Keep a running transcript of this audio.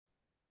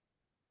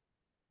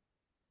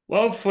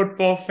Well,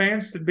 football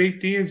fans, the Big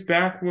D is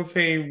back with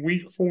a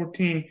Week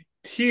 14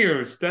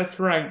 Tiers.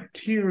 That's right,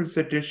 Tiers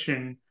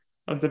edition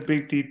of the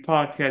Big D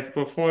podcast.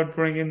 Before I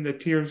bring in the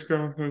Tiers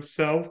girl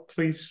herself,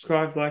 please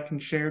subscribe, like,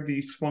 and share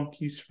the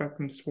Spunky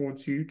Spectrum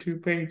Sports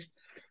YouTube page.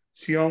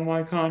 See all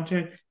my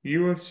content,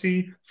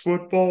 UFC,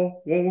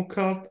 football, World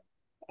Cup.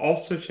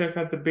 Also check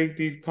out the Big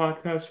D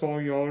podcast for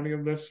all your audio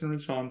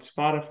listeners on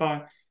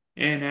Spotify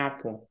and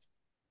Apple.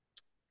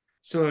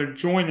 So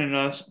joining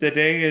us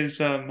today is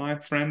my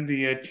friend,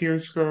 the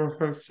Tears girl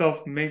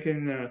herself,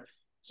 Megan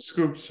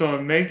Scoop.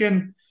 So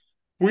Megan,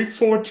 Week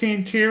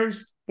 14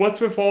 Tears.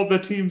 What's with all the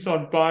teams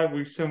on bye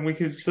weeks and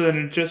weeks, and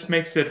it just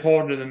makes it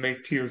harder to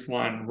make Tears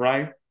line,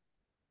 right?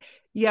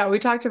 Yeah, we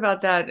talked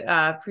about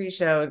that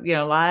pre-show.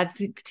 A lot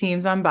of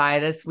teams on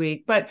bye this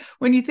week, but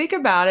when you think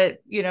about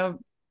it,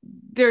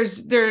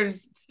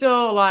 there's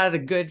still a lot of the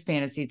good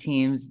fantasy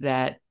teams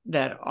that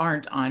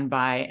aren't on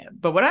bye.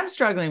 But what I'm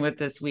struggling with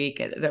this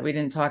week that we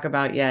didn't talk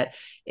about yet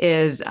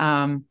is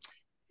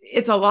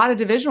it's a lot of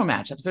divisional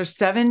matchups. There's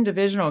 7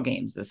 divisional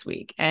games this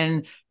week,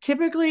 and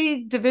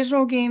typically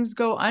divisional games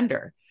go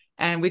under.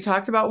 And we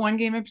talked about one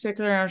game in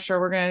particular, and I'm sure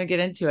we're going to get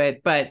into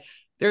it, but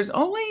there's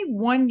only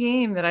one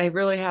game that I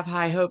really have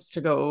high hopes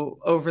to go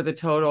over the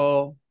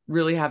total,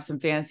 really have some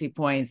fantasy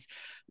points.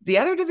 The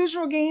other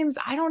divisional games,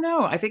 I don't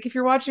know. I think if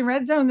you're watching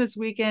Red Zone this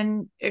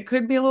weekend, it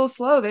could be a little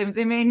slow.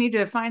 They may need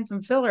to find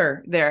some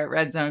filler there at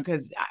Red Zone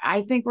because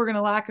I think we're going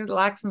to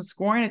lack some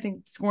scoring. I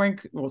think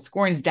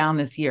scoring's down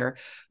this year,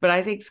 but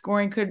I think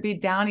scoring could be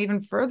down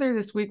even further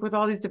this week with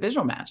all these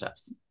divisional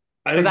matchups.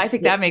 I So think I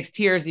think that makes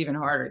tiers even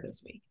harder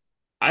this week.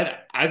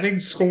 I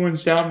think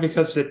scoring's down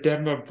because the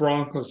Denver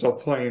Broncos are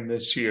playing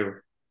this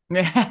year.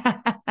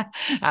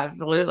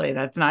 Absolutely.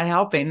 That's not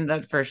helping,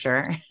 that's for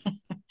sure.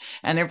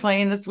 And they're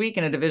playing this week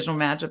in a divisional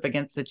matchup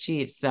against the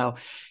Chiefs. So,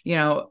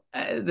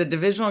 the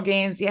divisional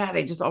games, yeah,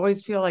 they just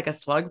always feel like a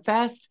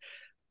slugfest,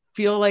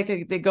 feel like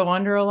they go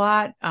under a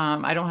lot.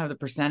 I don't have the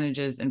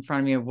percentages in front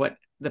of me of what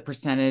the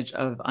percentage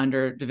of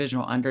under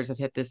divisional unders have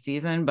hit this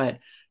season, but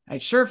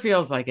it sure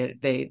feels like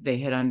it. They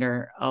hit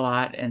under a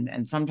lot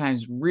and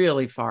sometimes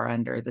really far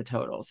under the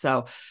total.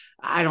 So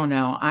I don't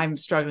know. I'm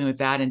struggling with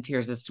that in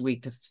tiers this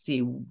week to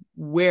see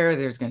where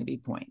there's going to be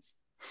points.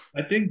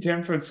 I think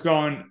Denver's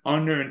gone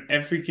under in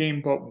every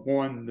game but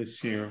one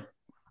this year.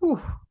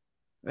 Whew.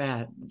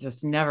 Yeah,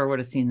 just never would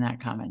have seen that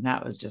coming.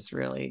 That was just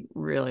really,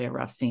 really a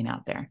rough scene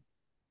out there.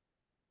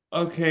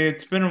 Okay,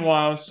 it's been a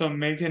while, so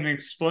Megan,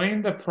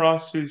 explain the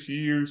process you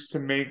use to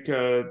make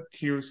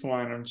tiers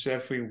lineups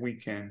every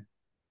weekend.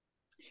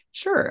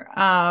 Sure.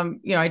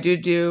 I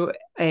do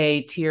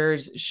a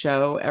tiers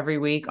show every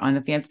week on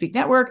the Fanspeak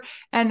Network,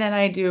 and then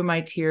I do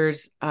my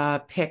tiers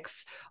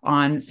picks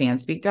on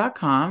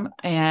fanspeak.com.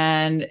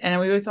 And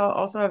we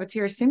also have a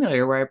tiers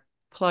simulator where I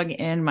plug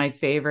in my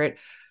favorite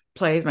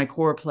plays, my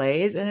core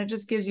plays, and it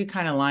just gives you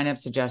kind of lineup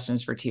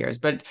suggestions for tiers.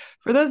 But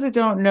for those that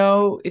don't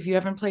know, if you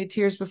haven't played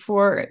tiers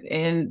before,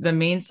 in the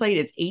main slate,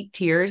 it's 8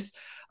 tiers.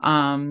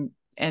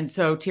 And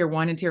so tier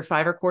 1 and tier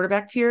 5 are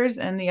quarterback tiers,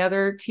 and the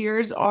other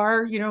tiers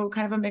are,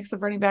 kind of a mix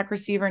of running back,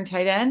 receiver, and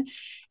tight end.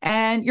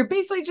 And you're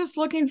basically just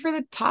looking for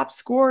the top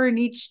scorer in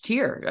each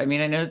tier. I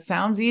mean, I know it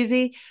sounds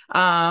easy.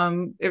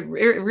 It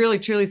really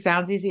truly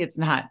sounds easy. It's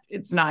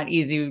not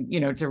easy,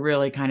 to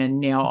really kind of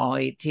nail all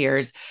 8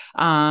 tiers.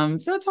 So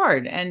it's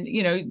hard. And,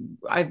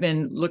 I've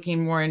been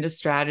looking more into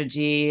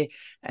strategy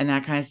and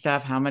that kind of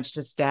stuff, how much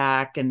to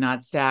stack and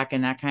not stack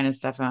and that kind of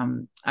stuff.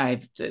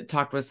 I've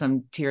talked with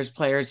some tiers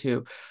players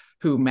who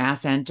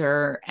mass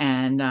enter,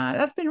 and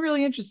that's been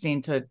really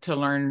interesting to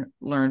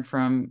learn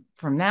from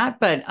that.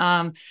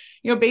 But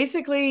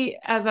basically,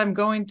 as I'm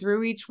going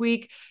through each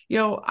week,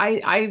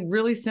 I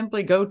really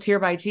simply go tier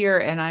by tier,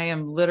 and I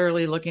am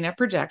literally looking at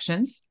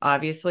projections.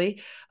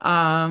 Obviously,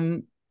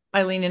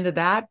 I lean into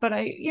that, but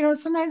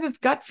sometimes it's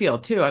gut feel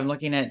too. I'm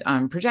looking at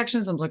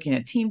projections. I'm looking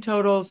at team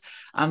totals.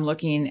 I'm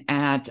looking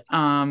at,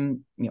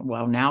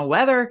 now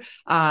weather,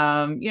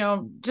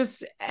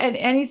 just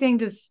anything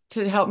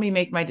to help me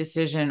make my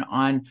decision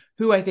on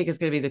who I think is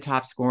going to be the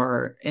top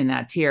scorer in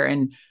that tier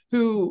and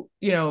who,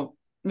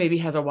 maybe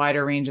has a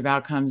wider range of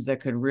outcomes that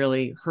could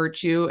really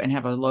hurt you and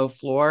have a low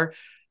floor.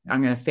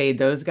 I'm going to fade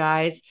those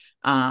guys.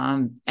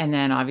 And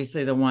then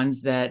obviously the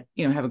ones that,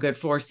 have a good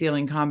floor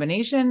ceiling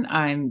combination,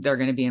 they're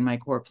going to be in my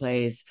core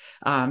plays.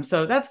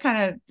 So that's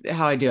kind of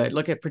how I do it.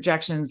 Look at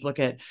projections, look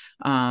at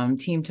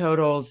team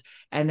totals,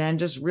 and then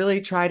just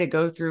really try to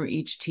go through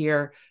each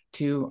tier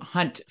to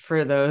hunt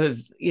for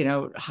those,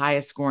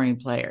 highest scoring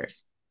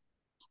players.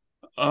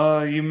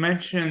 You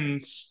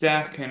mentioned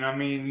stacking. I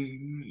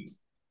mean,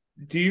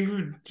 do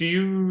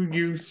you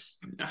use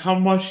how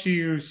much do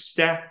you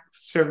stack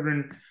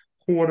certain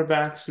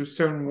quarterbacks or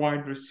certain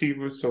wide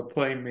receivers or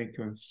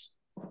playmakers?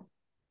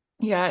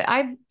 Yeah,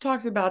 I've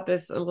talked about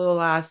this a little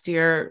last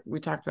year. We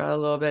talked about it a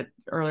little bit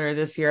earlier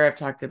this year. I've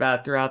talked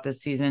about throughout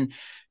this season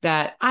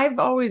that I've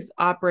always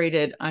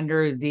operated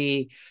under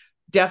the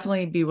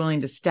definitely be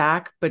willing to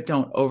stack, but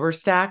don't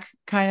overstack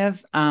kind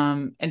of,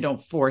 and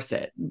don't force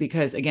it.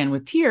 Because again,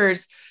 with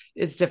tiers,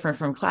 it's different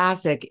from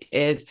classic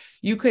is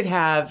you could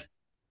have,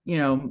 you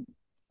know,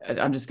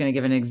 I'm just going to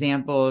give an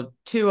example.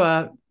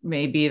 Tua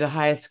may be the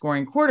highest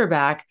scoring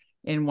quarterback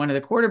in one of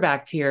the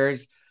quarterback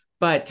tiers,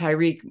 but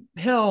Tyreek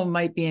Hill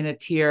might be in a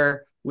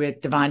tier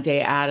with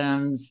Davante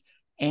Adams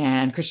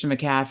and Christian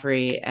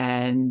McCaffrey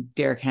and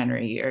Derek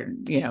Henry, or,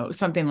 you know,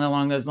 something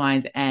along those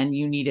lines. And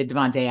you needed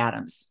Davante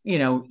Adams, you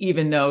know,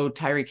 even though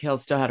Tyreek Hill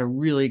still had a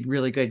really,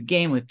 really good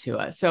game with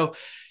Tua. So,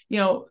 you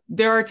know,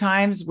 there are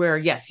times where,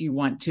 yes, you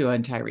want Tua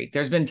and Tyreek.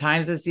 There's been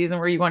times this season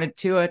where you wanted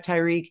Tua,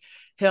 Tyreek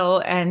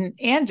Hill, and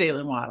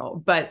Jalen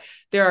Waddle. But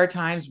there are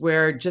times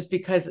where just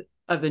because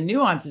of the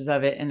nuances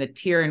of it and the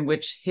tier in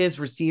which his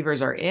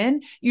receivers are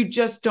in, you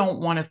just don't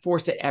want to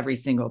force it every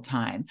single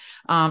time.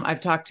 I've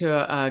talked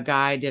to a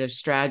guy, did a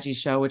strategy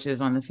show, which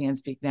is on the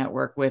FanSpeak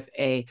Network, with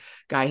a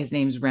guy, his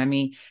name's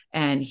Remy,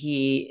 and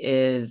he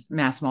is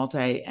mass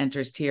multi,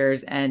 enters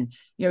tiers. And,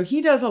 you know,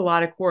 he does a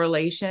lot of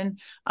correlation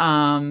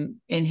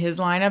in his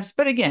lineups,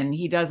 but again,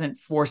 he doesn't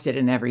force it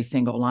in every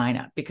single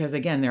lineup because,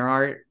 again, there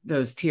are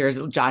those tiers.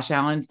 Josh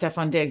Allen,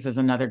 Stephon Diggs is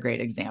another great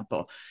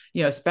example,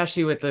 you know,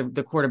 especially with the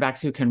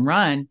quarterbacks who can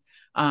run.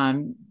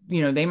 You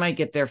know, they might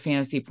get their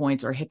fantasy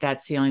points or hit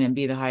that ceiling and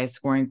be the highest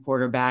scoring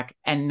quarterback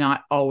and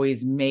not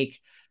always make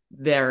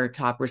their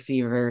top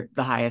receiver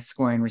the highest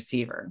scoring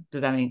receiver.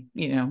 Does that mean,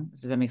 you know,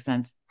 does that make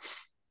sense?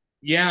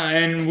 Yeah,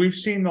 and we've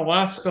seen the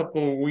last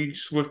couple of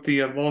weeks with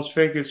the Las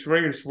Vegas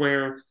Raiders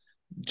where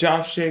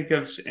Josh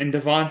Jacobs and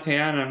Davante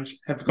Adams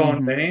have gone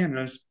Mm-hmm.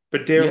 bananas,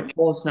 but Yep. Derek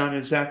Carr's not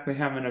exactly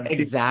having a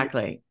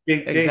Exactly.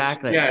 big day. So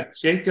Exactly. yeah,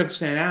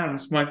 Jacobs and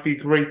Adams might be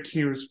great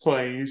tiers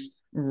plays,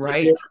 but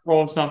Derek Right.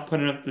 Carr's not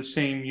putting up the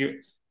same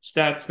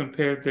stats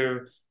compared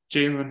to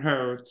Jalen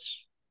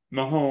Hurts,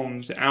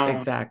 Mahomes, Allen,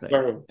 Exactly.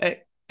 Burrow.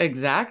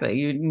 Exactly.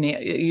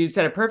 You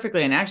said it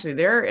perfectly. And actually,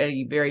 they're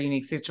a very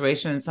unique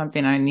situation and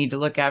something I need to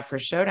look at for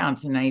Showdown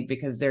tonight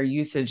because their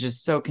usage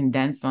is so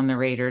condensed on the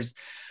Raiders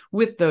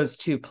with those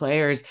two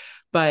players.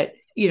 But,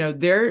 you know,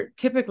 they're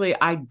typically,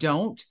 I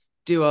don't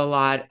do a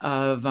lot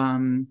of,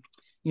 you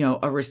know,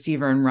 a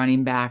receiver and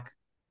running back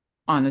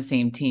on the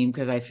same team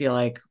because I feel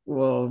like,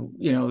 well,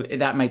 you know,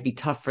 that might be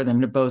tough for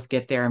them to both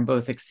get there and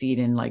both exceed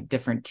in like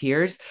different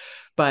tiers.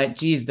 But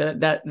geez,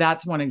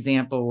 that's one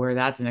example where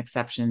that's an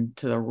exception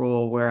to the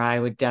rule where I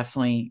would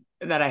definitely,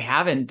 that I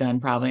haven't done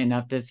probably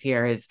enough this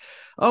year is,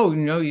 oh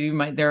no,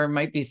 there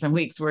might be some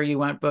weeks where you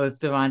want both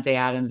Davante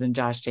Adams and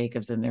Josh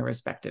Jacobs in their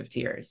respective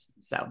tiers.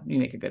 So you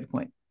make a good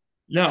point.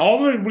 Now,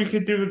 all that we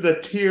could do the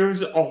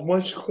tiers on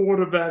which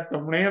quarterback the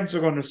Rams are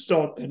going to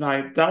start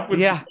tonight. Yeah. That would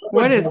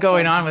What is help.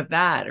 going on with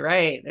that?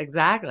 Right.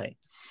 Exactly.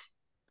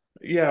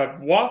 Yeah,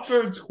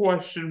 Watford's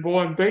questionable,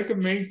 and Baker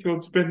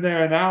Mayfield's been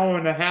there an hour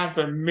and a half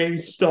and may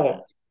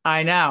start.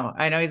 I know.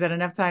 I know he's had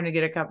enough time to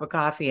get a cup of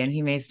coffee and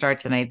he may start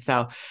tonight.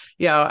 So,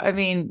 you know, I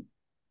mean,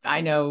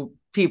 I know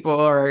people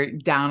are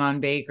down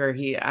on Baker.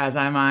 As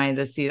am I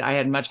this season. I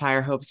had much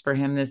higher hopes for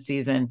him this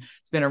season.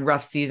 It's been a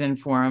rough season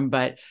for him,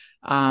 but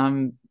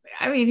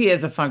I mean, he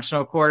is a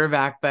functional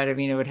quarterback, but I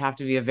mean, it would have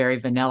to be a very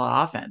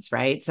vanilla offense,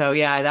 right? So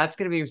yeah, that's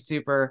going to be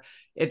super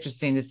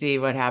interesting to see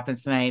what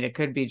happens tonight. It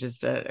could be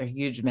just a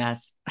huge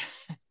mess.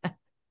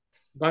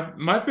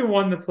 Might be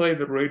one to play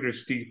the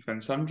Raiders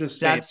defense. I'm just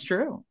saying. That's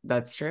true.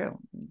 That's true.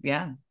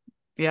 Yeah.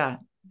 Yeah,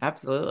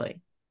 absolutely.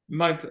 They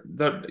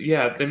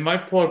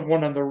might plug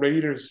one of the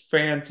Raiders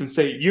fans and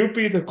say, "You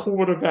be the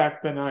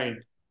quarterback tonight."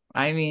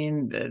 I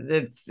mean,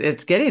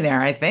 it's getting there,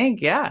 I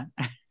think. Yeah.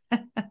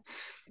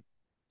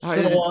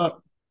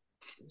 So,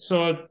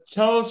 so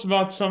tell us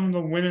about some of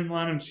the winning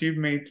lineups you've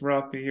made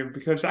throughout the year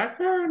because I've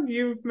heard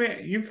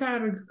you've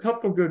had a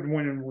couple good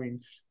winning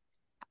weeks.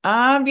 Yeah,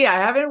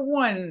 I haven't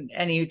won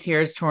any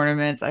tiers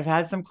tournaments. I've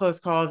had some close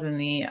calls in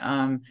the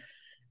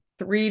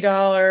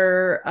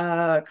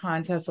 $3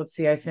 contest. Let's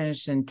see, I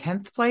finished in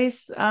 10th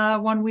place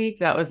one week.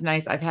 That was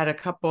nice. I've had a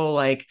couple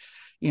like,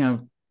 you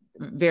know,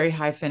 very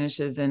high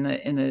finishes in the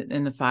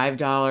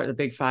 $5, the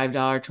big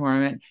 $5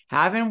 tournament.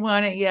 Haven't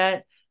won it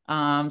yet.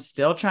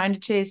 Still trying to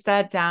chase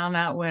that down,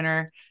 that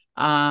winner.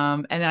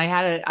 And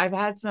then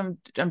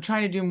I'm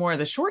trying to do more of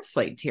the short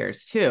slate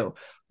tiers too,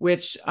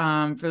 which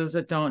for those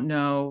that don't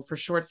know, for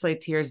short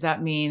slate tiers,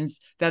 that means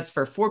that's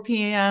for 4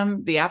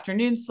 p.m. the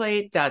afternoon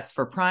slate. That's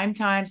for prime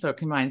time. So it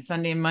combines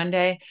Sunday and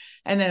Monday.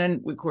 And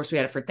then of course we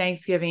had it for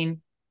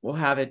Thanksgiving. We'll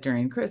have it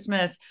during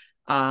Christmas.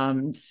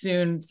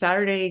 Soon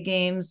Saturday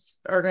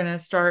games are going to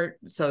start.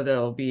 So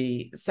there'll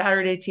be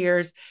Saturday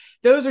tiers.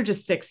 Those are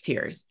just 6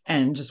 tiers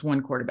and just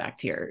one quarterback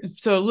tier.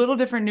 So a little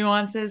different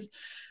nuances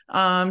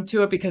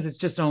to it because it's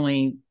just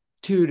only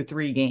 2 to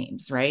 3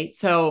 games, right?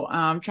 So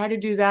try to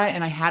do that.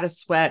 And I had a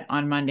sweat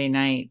on Monday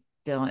night,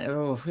 Dylan.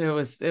 Oh,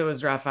 it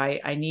was rough.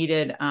 I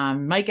needed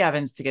Mike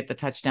Evans to get the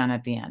touchdown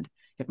at the end.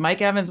 If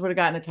Mike Evans would have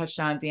gotten the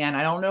touchdown at the end,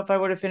 I don't know if I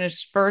would have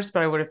finished first,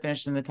 but I would have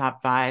finished in the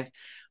top 5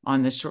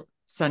 on the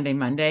Sunday,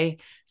 Monday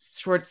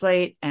short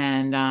slate.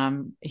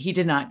 And he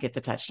did not get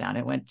the touchdown.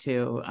 It went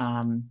to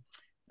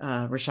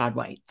Rachaad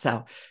White.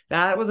 So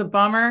that was a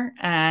bummer.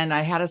 And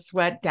I had a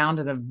sweat down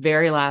to the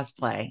very last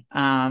play.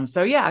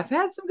 So yeah, I've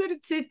had some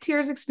good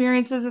tiers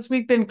experiences this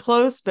week, been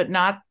close, but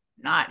not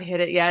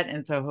hit it yet.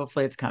 And so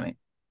hopefully it's coming.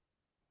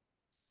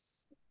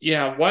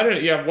 Why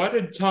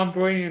did Tom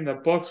Brady and the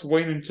Bucks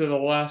wait until the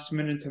last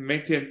minute to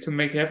make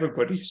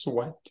everybody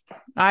sweat?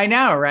 I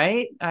know,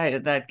 right?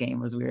 That game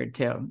was weird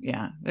too.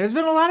 Yeah. There's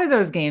been a lot of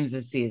those games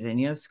this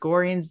season.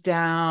 Scoring's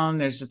down.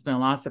 There's just been a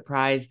lot of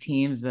surprise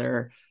teams that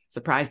are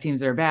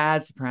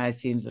bad, surprise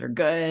teams that are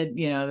good.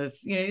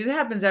 It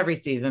happens every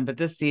season, but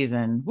this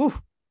season, whew,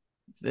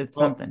 it's Well,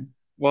 something.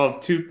 well,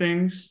 two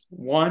things.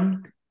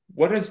 One,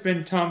 what has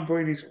been Tom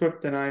Brady's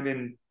kryptonite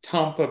in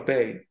Tampa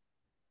Bay?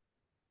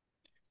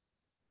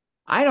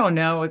 I don't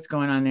know what's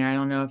going on there. I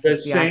don't know if The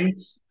it's the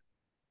Saints.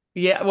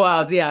 yeah,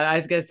 well, yeah, I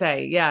was gonna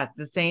say, yeah,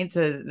 the Saints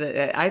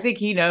I think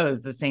he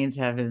knows the Saints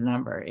have his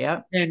number.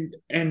 Yep.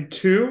 And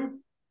two,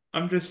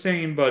 I'm just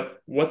saying, but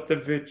what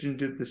division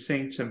did the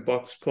Saints and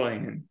Bucks play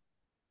in?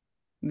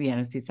 The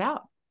NFC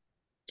South.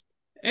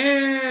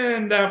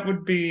 And that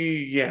would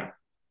be, yeah,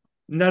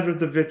 another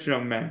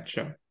divisional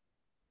matchup.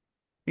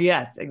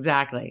 Yes,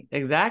 exactly.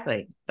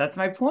 Exactly. That's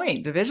my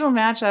point. Divisional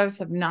matchups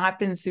have not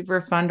been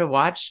super fun to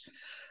watch.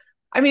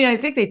 I mean, I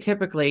think they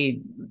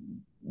typically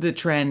the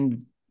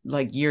trend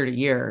like year to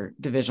year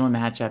divisional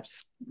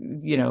matchups,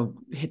 hit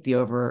hit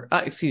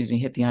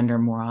the under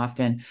more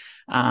often.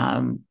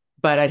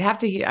 But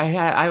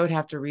I would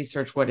have to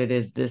research what it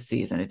is this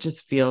season. It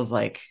just feels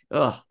like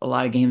a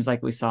lot of games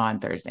like we saw on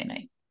Thursday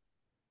night.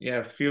 Yeah,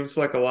 it feels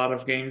like a lot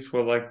of games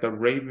where like the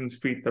Ravens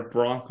beat the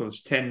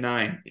Broncos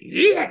 10-9.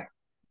 Yeah.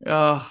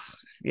 Oh,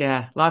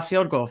 yeah, a lot of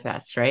field goal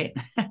fest, right?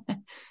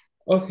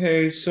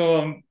 Okay,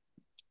 so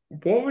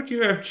what would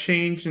you have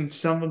changed in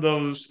some of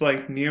those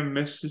like near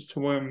misses to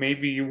where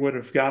maybe you would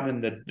have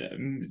gotten the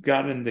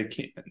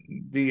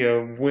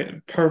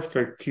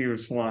perfect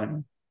Hughes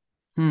line?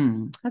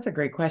 That's a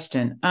great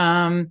question.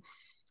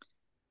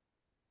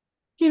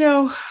 You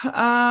know,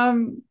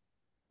 um,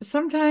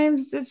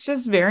 Sometimes it's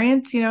just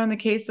variance. In the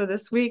case of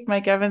this week,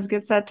 Mike Evans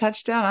gets that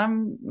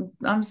touchdown.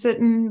 I'm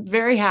sitting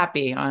very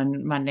happy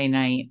on Monday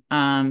night.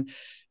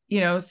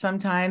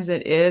 Sometimes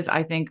it is.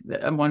 I think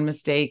one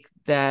mistake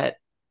that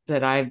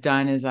I've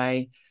done is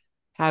I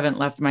haven't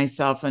left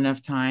myself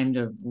enough time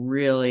to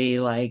really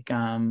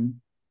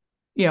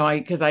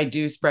because I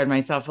do spread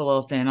myself a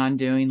little thin on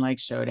doing like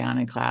showdown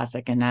and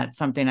classic, and that's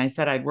something I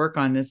said I'd work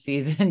on this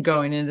season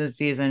going into the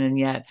season, and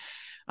yet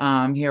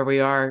here we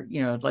are,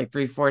 like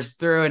three-fourths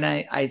through, and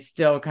I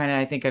still kind of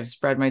I think I've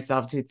spread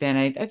myself too thin.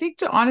 I think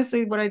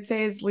honestly, what I'd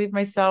say is leave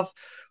myself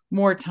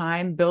more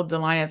time, build the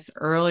lineups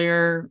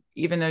earlier,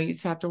 even though you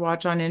just have to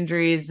watch on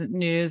injuries,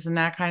 news, and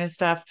that kind of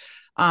stuff.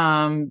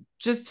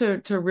 Just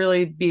to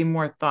really be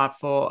more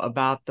thoughtful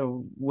about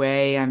the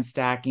way I'm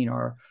stacking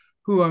or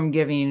who I'm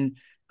giving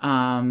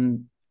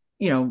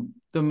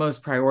the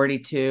most priority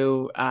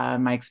to,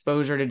 my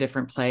exposure to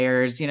different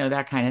players,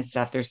 that kind of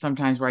stuff. There's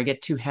sometimes where I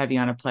get too heavy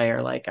on a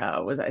player. Like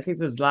I think it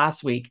was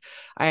last week.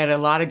 I had a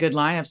lot of good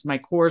lineups. My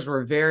cores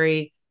were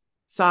very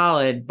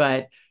solid,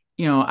 but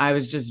I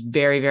was just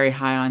very, very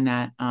high on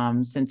that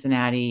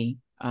Cincinnati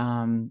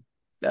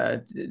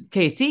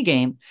KC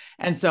game.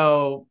 And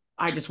so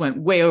I just went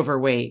way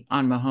overweight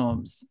on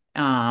Mahomes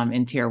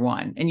in tier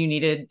one, and you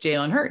needed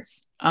Jalen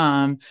Hurts.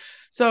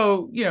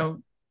 So,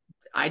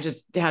 I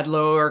just had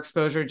lower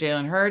exposure to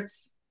Jalen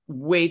Hurts,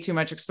 way too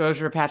much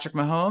exposure to Patrick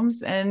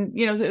Mahomes. And,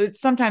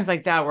 it's sometimes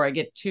like that where I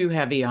get too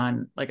heavy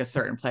on like a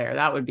certain player.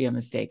 That would be a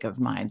mistake of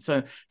mine. So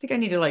I think I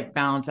need to like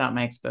balance out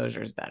my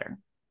exposures better.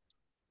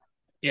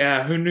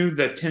 Yeah, who knew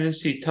that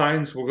Tennessee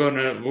Titans were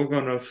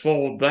gonna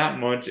fold that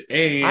much?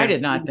 I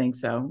did not think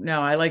so.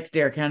 No, I liked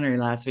Derek Henry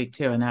last week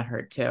too, and that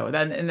hurt too.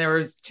 Then and there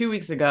was 2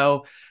 weeks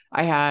ago,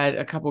 I had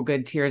a couple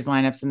good tiers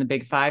lineups in the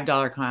big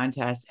 $5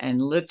 contest,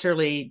 and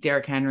literally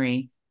Derek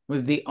Henry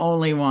was the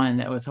only one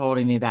that was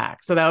holding me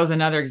back. So that was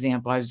another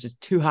example. I was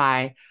just too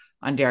high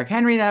on Derek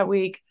Henry that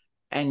week.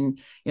 And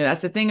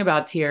that's the thing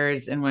about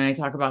tiers. And when I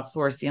talk about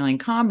floor ceiling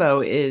combo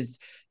is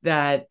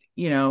that,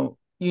 you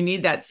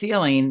need that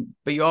ceiling,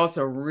 but you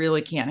also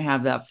really can't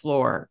have that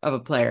floor of a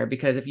player,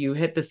 because if you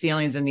hit the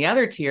ceilings in the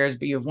other tiers,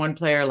 but you have one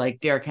player like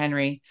Derrick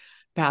Henry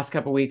past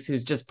couple weeks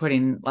who's just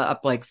putting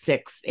up like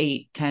 6,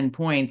 8, 10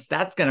 points,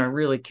 that's going to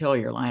really kill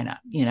your lineup.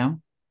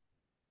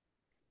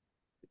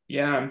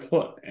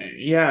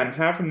 and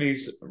having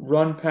these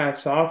run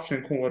pass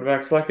option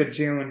quarterbacks like a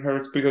Jalen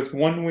Hurts, because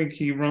one week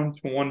he runs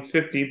for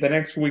 150, the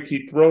next week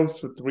he throws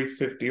for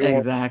 350, or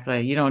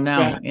Exactly. You don't know.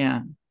 yeah,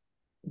 Yeah.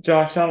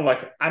 Josh Allen.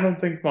 Like, I don't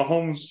think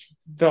Mahomes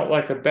felt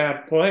like a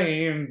bad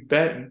play and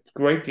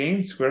great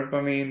game script.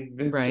 I mean,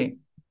 Right.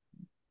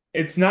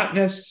 it's not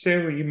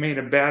necessarily you made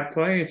a bad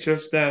play. It's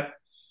just that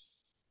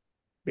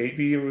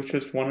maybe it was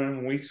just one of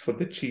them weeks for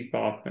the Chief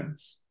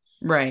offense.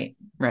 Right.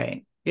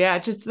 Right. Yeah.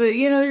 Just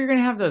you're going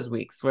to have those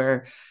weeks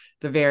where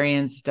the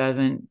variance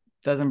doesn't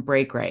doesn't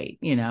break right.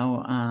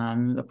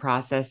 The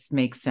process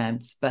makes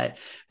sense, but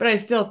I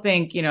still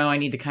think, I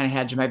need to kind of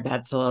hedge my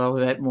bets a little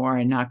bit more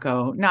and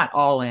not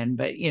all in,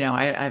 but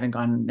I haven't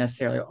gone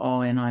necessarily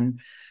all in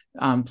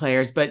on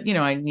players, but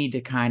I need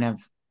to kind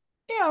of,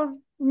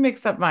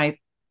 mix up my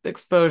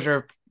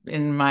exposure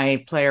in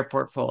my player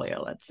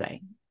portfolio, let's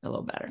say, a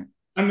little better.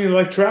 I mean,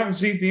 like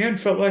Travis Etienne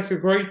felt like a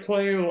great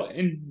play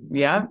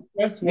Yeah.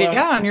 that's last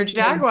Yeah, on your year.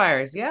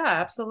 Jaguars. Yeah,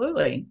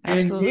 absolutely. And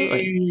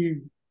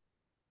Absolutely.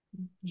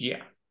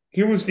 yeah,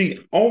 he was the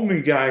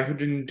only guy who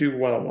didn't do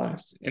well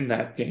last in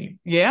that game.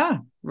 Yeah,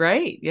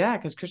 right. Yeah,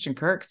 because Christian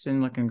Kirk's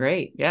been looking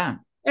great. Yeah.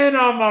 And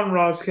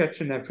Amon-Ra's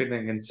catching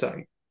everything in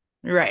sight.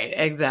 Right.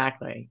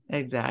 Exactly.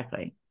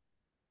 Exactly.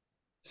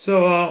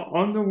 So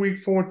on the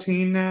week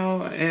 14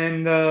 now,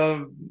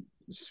 and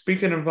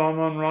speaking of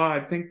Amon-Ra, I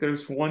think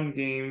there's one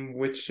game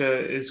which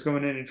is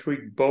going to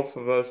intrigue both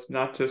of us,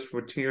 not just for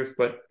tiers,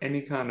 but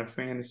any kind of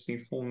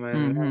fantasy format,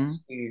 and Mm-hmm.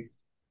 that's the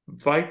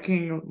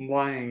Viking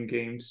Lion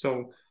game.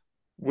 So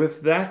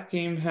with that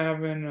game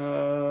having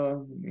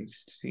let me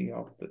see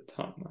off the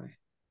top of my I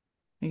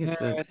think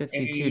it's a head,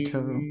 52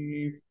 total.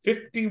 a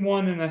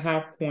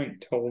 51.5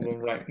 point total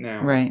right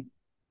now. Right.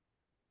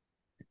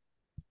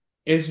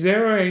 Is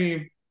there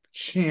a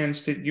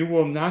chance that you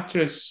will not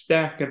just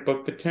stack it,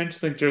 but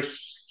potentially just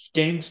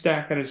game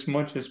stack it as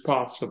much as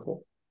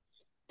possible?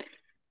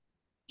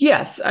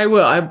 Yes, I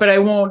will. But I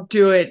won't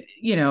do it.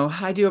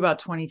 I do about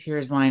 20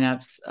 tiers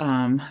lineups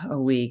a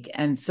week.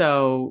 And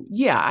so,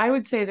 yeah, I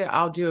would say that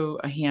I'll do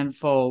a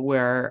handful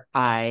where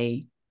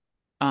a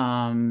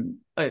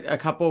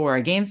couple where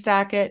I game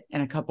stack it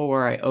and a couple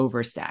where I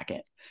overstack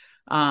it.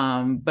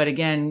 But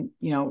again,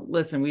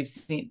 listen, we've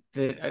seen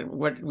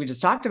what we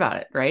just talked about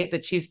it, right? The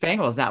Chiefs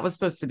Bengals, that was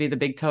supposed to be the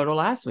big total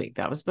last week.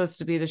 That was supposed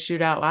to be the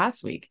shootout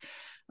last week.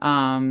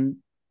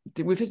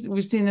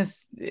 We've seen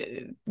this,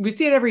 we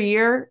see it every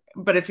year,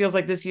 but it feels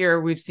like this year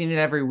we've seen it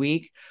every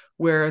week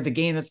where the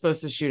game that's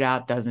supposed to shoot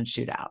out doesn't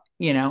shoot out,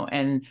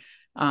 and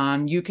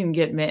you can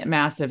get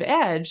massive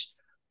edge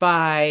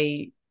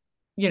by,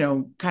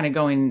 kind of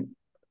going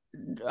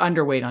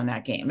underweight on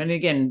that game. And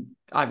again,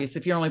 obviously,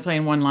 if you're only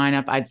playing one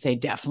lineup, I'd say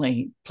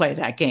definitely play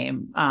that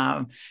game.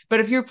 But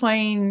if you're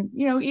playing,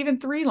 even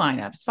 3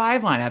 lineups,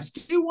 5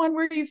 lineups, do one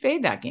where you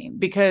fade that game,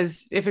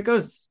 because if it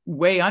goes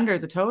way under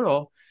the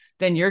total,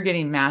 then you're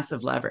getting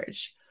massive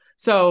leverage.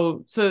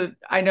 So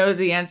I know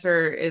the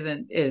answer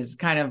is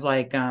kind of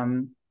like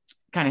kind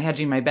of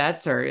hedging my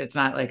bets, or it's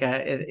not like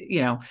a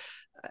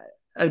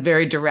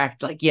very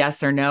direct like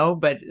yes or no,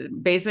 but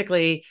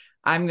basically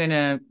I'm going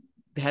to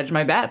hedge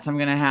my bets. I'm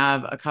going to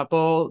have a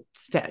couple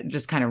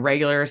just kind of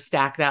regular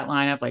stack that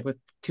lineup, like with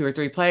 2 or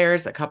 3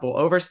 players, a couple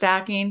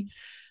overstacking,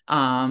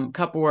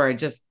 couple where I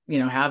just,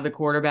 have the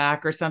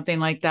quarterback or something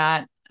like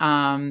that,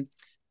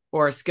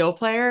 or a skill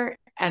player,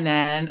 and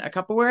then a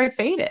couple where I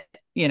fade it,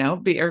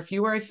 or a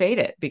few where I fade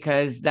it,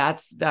 because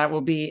that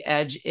will be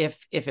edge if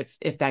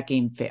that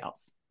game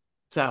fails.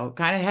 So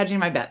kind of hedging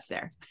my bets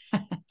there.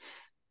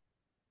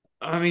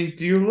 I mean,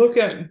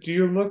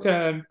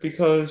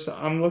 because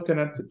I'm looking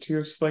at the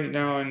tier slate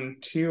now, and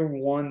tier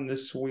one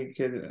this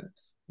week,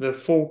 the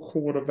full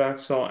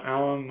quarterbacks are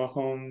Allen,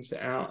 Mahomes,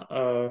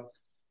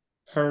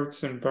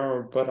 Hurts, and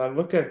Burrow. But I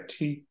look at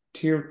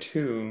tier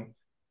two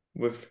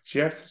with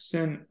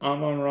Jefferson,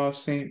 Amon-Ra,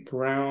 St.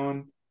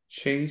 Brown,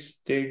 Chase,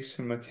 Diggs,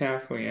 and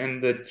McCaffrey.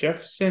 And the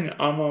Jefferson,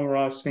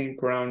 Amon-Ra, St.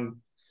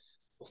 Brown.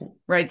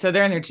 Right. So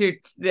they're in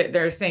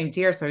their same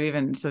tier. So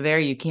there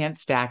you can't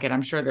stack it.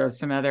 I'm sure there's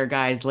some other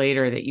guys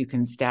later that you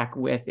can stack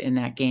with in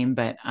that game.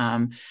 But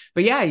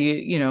yeah,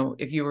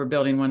 if you were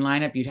building one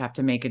lineup, you'd have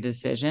to make a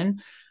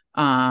decision.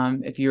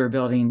 If you were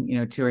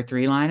building, 2 or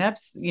 3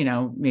 lineups,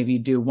 maybe you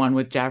do one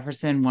with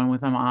Jefferson, one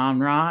with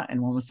Amon-Ra,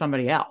 and one with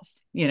somebody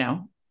else,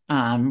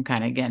 kind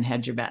of again,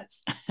 hedge your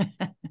bets.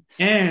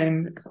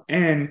 And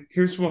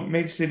here's what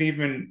makes it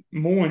even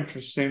more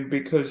interesting,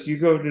 because you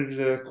go to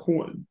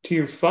the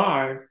tier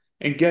 5,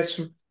 and guess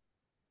who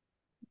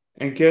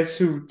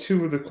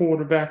 2 of the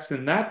quarterbacks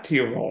in that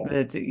tier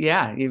are?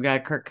 Yeah, you've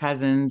got Kirk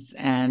Cousins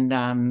and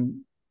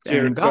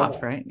Derek Goff,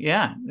 Carr. right?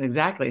 Yeah,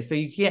 exactly. So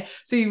you can't.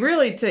 So you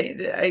really,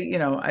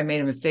 I made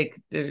a mistake.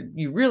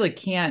 You really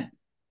can't,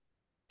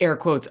 air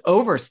quotes,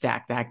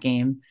 overstack that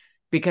game,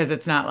 because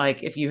it's not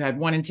like if you had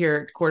one in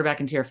tier quarterback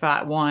in tier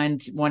 5, one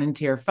in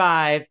tier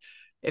 5.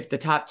 If the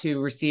top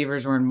 2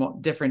 receivers were in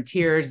different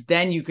tiers,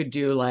 then you could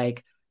do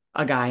like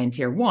a guy in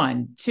tier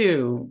 1,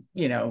 2,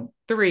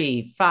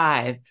 3,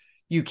 5.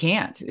 You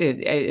can't.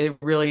 It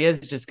really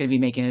is just going to be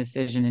making a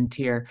decision in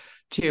tier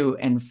 2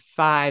 and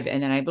 5.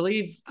 And then I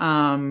believe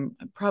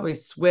probably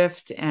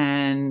Swift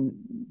and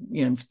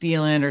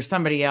Thielen or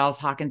somebody else,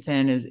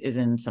 Hawkinson is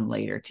in some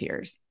later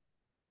tiers.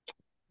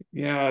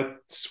 Yeah,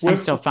 I'm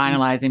still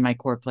finalizing my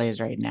core plays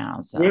right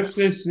now. So Swift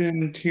is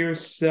in tier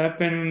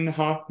 7,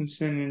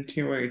 Hawkinson in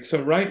tier 8.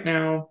 So right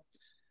now,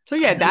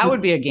 yeah, that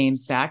would be a game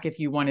stack if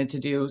you wanted to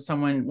do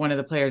one of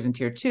the players in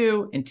tier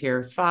 2, in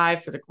tier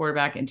 5 for the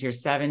quarterback, in tier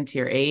 7,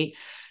 tier 8.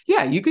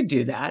 Yeah, you could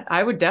do that.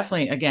 I would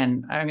definitely,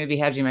 again, I'm going to be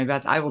hedging my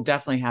bets. I will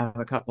definitely have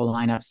a couple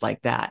lineups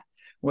like that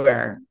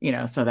where,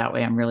 so that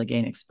way I'm really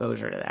getting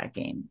exposure to that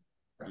game.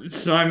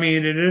 So I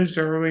mean, it is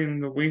early in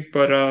the week,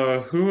 but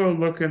who are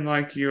looking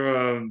like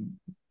your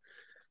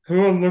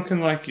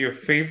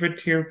favorite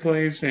tier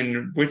plays,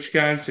 and which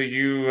guys are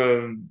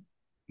you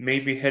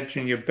maybe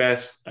hedging your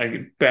best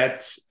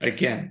bets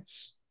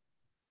against?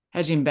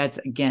 Hedging bets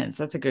against,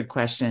 that's a good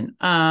question.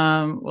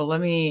 Well,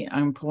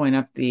 I'm pulling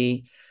up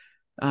the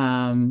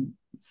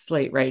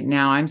slate right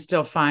now. I'm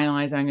still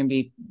finalizing. I'm going to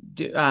be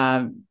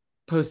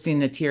posting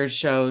the tiers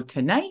show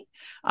tonight,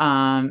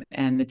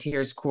 and the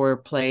tiers core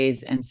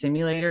plays and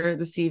simulator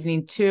this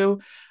evening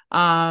too.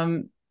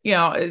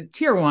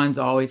 Tier one's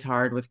always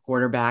hard with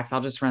quarterbacks.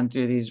 I'll just run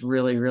through these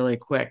really, really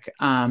quick.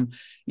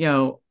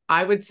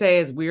 I would say,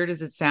 as weird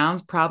as it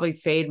sounds, probably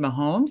fade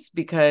Mahomes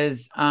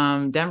because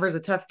Denver's a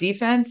tough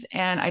defense,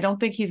 and I don't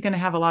think he's going to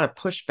have a lot of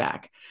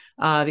pushback.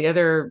 The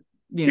other,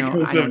 I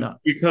don't know.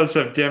 Because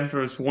of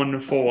Denver's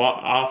wonderful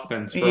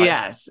offense, right?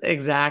 Yes,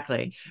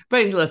 exactly.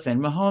 But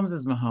listen, Mahomes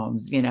is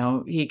Mahomes.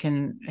 He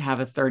can have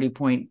a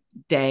 30-point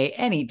day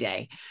any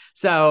day.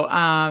 So,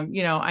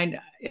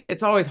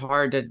 it's always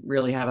hard to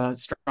really have a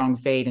strong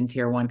fade in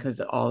tier one because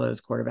all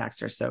those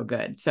quarterbacks are so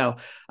good. So,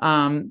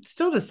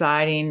 still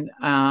deciding.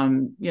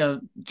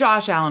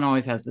 Josh Allen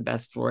always has the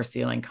best floor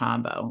ceiling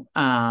combo.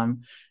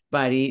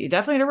 But he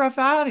definitely had a rough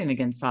outing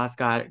against Sauce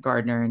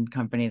Gardner and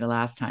company the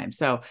last time.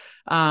 So,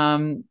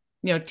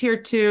 tier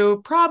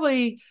two,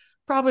 probably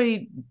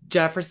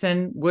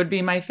Jefferson would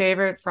be my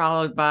favorite,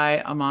 followed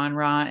by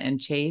Amon-Ra and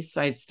Chase.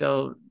 I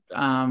still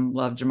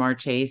love Jamar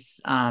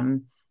Chase. I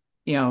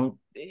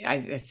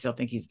still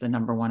think he's the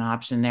number one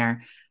option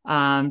there.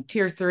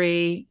 Tier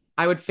three,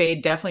 I would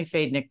definitely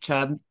fade Nick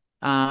Chubb.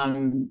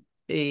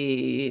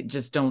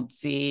 Just don't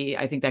see,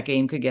 I think that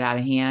game could get out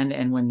of hand.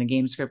 And when the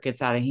game script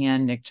gets out of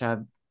hand, Nick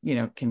Chubb,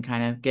 can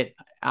kind of get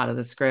out of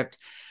the script.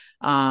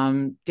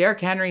 Derek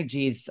Henry,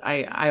 geez,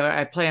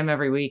 I play him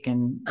every week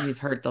and he's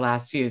hurt the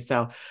last few.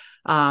 So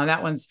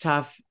that one's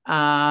tough.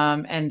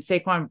 And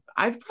Saquon,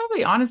 I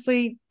probably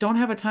honestly don't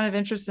have a ton of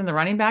interest in the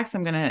running backs.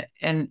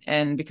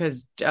 And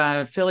because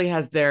Philly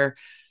has their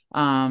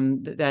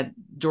that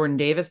Jordan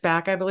Davis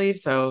back, I believe.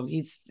 So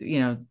he's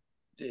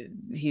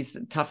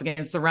tough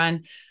against the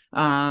run.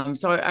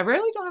 So I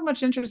really don't have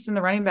much interest in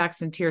the running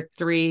backs in tier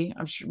three.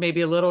 I'm sure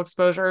maybe a little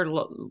exposure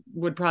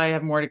would probably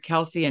have more to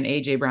Kelsey, and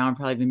AJ Brown would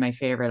probably be my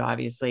favorite,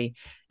 obviously.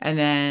 And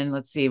then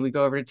let's see, we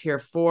go over to tier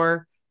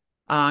four.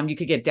 You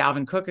could get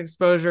Dalvin Cook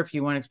exposure if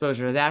you want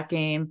exposure to that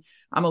game.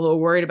 I'm a little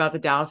worried about the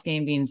Dallas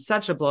game being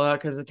such a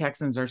blowout because the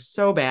Texans are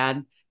so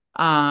bad.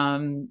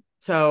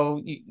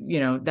 So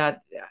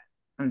that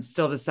I'm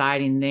still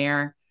deciding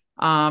there.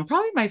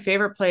 Probably my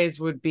favorite plays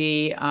would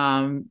be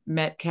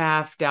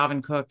Metcalf,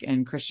 Dalvin Cook,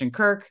 and Christian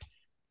Kirk.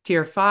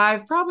 Tier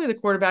five, probably the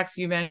quarterbacks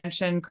you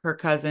mentioned, Kirk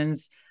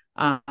Cousins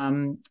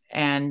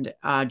and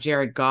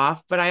Jared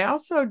Goff. But I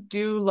also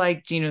do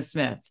like Geno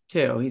Smith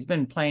too. He's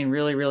been playing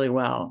really, really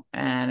well,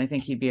 and I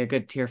think he'd be a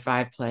good tier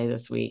five play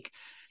this week.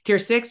 Tier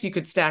six, you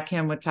could stack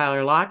him with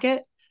Tyler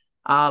Lockett.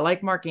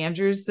 Like Mark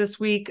Andrews this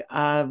week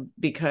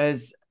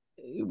because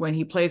when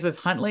he plays with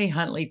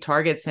Huntley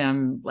targets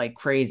him like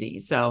crazy.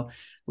 So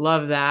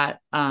love that.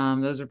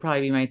 Those would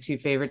probably be my two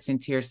favorites in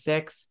tier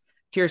six.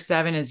 Tier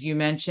seven, as you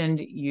mentioned,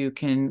 you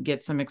can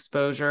get some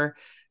exposure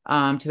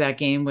to that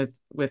game with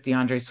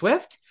DeAndre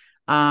Swift.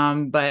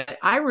 But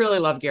I really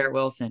love Garrett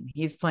Wilson.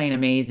 He's playing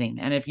amazing.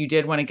 And if you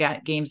did want to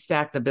get game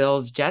stack the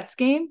Bills Jets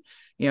game,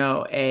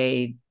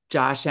 a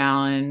Josh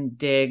Allen,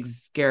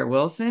 Diggs, Garrett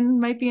Wilson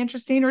might be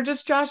interesting, or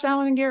just Josh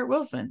Allen and Garrett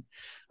Wilson.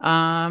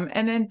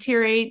 And then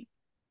tier eight,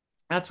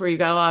 that's where you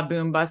got a lot of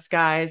boom bust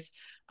guys.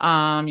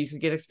 You could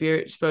get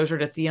exposure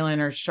to Thielen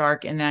or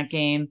Shark in that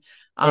game.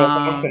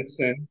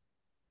 Hawkinson.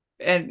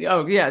 And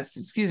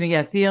excuse me.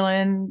 Yeah.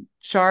 Thielen,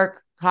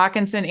 Shark,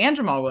 Hawkinson, and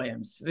Jamal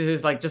Williams,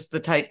 who's like just the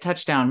tight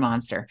touchdown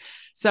monster.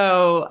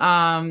 So,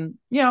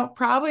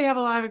 probably have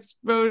a lot of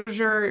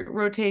exposure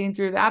rotating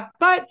through that.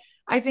 But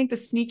I think the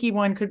sneaky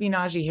one could be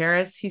Najee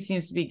Harris. He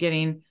seems to be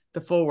getting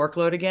the full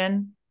workload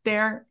again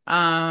there,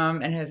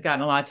 and has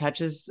gotten a lot of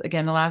touches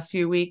again the last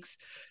few weeks.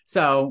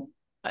 So,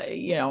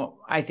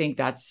 I think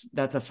that's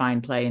a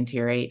fine play in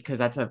tier eight because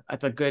that's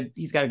a good,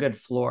 he's got a good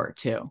floor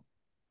too.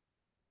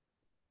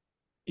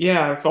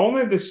 Yeah, if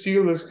only the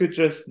Steelers could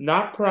just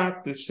not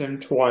practice him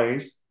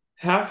twice,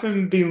 have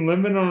him be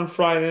limited on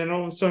Friday, and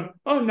all of a sudden,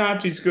 oh,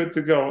 Najee's good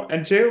to go.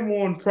 And Jalen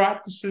Warren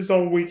practices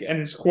all week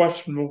and is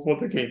questionable for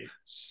the game.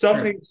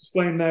 Somebody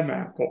explain them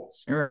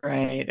apples.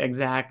 Right,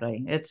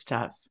 exactly. It's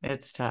tough.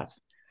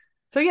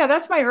 So yeah,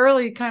 that's my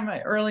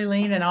early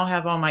lean, and I'll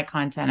have all my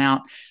content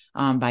out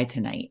by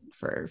tonight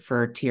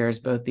for tiers,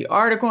 both the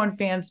article on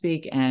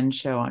Fanspeak and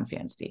show on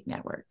Fanspeak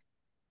Network.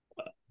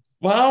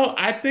 Well,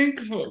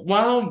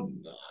 I'm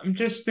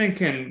just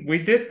thinking,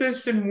 we did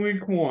this in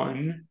week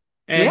one,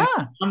 and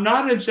Yeah, I'm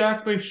not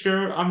exactly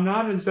sure. I'm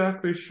not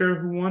exactly sure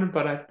who won it,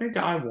 but I think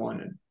I won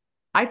it.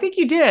 I think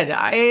you did.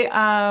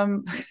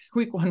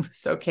 Week one was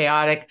so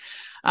chaotic.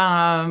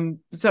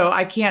 So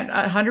I can't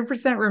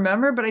 100%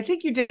 remember, but I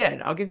think you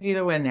did. I'll give you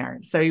the win there.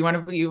 So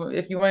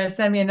if you want to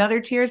send me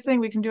another tiers thing,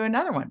 we can do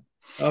another one.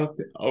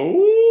 Okay.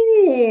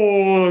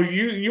 Oh,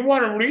 you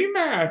want a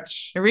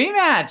rematch? A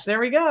rematch. There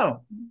we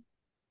go.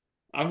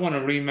 I want a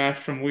rematch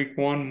from week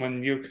one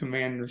when your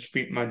Commanders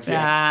beat my Jets.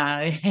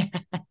 Uh,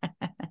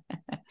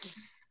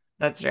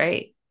 that's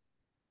right.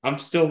 I'm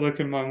still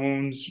licking my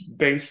wounds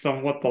based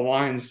on what the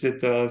Lions did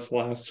to us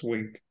last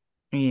week.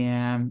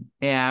 Yeah,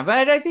 yeah,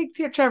 but I think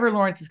Trevor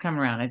Lawrence is coming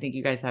around. I think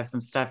you guys have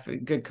some stuff,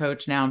 good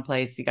coach now in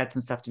place. You got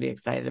some stuff to be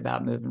excited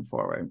about moving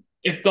forward.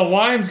 If the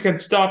Lions can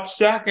stop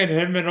sacking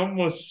him and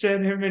almost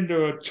send him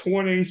into a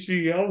torn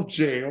ACL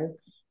jail,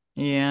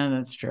 Yeah,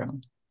 that's true.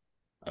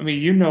 I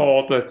mean, you know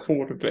all the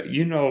quarterback,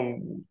 you know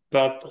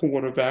about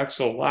quarterbacks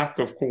or lack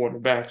of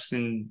quarterbacks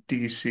in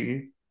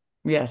DC.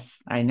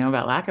 Yes, I know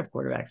about lack of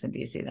quarterbacks in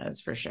DC, that is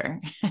for sure.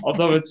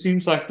 Although it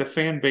seems like the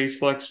fan base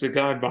likes the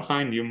guy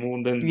behind you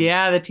more than,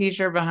 Yeah, the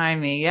t-shirt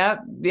behind me. Yep.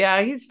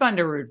 Yeah, he's fun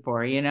to root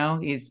for, you know.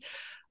 He's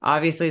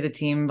obviously the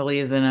team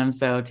believes in him,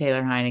 so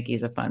Taylor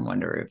Heineke's a fun one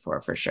to root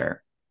for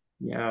sure.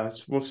 yeah,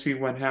 we'll see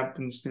what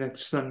happens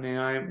next Sunday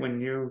night when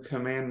you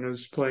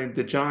Commanders play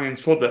the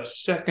Giants for the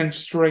second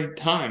straight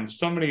time.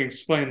 Somebody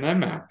explain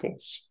them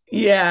apples.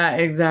 Yeah,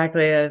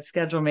 exactly. A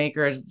schedule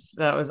makers,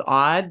 that was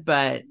odd,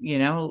 but you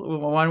know,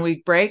 1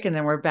 week break and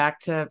then we're back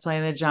to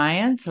playing the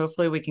Giants.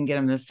 Hopefully we can get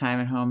them this time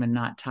at home and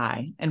not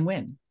tie and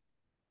win.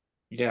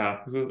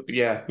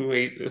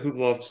 Who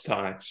loves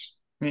ties?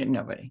 I mean,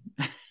 nobody.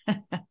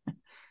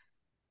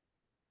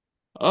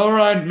 All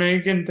right,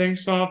 Megan,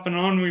 thanks off and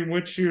on. We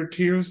wish your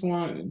tears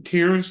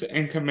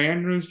and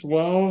Commanders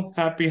well.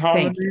 Happy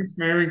Thank you. holidays,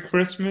 Merry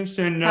Christmas,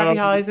 and Happy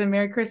holidays and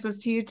Merry Christmas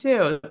to you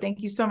too.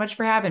 Thank you so much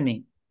for having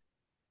me.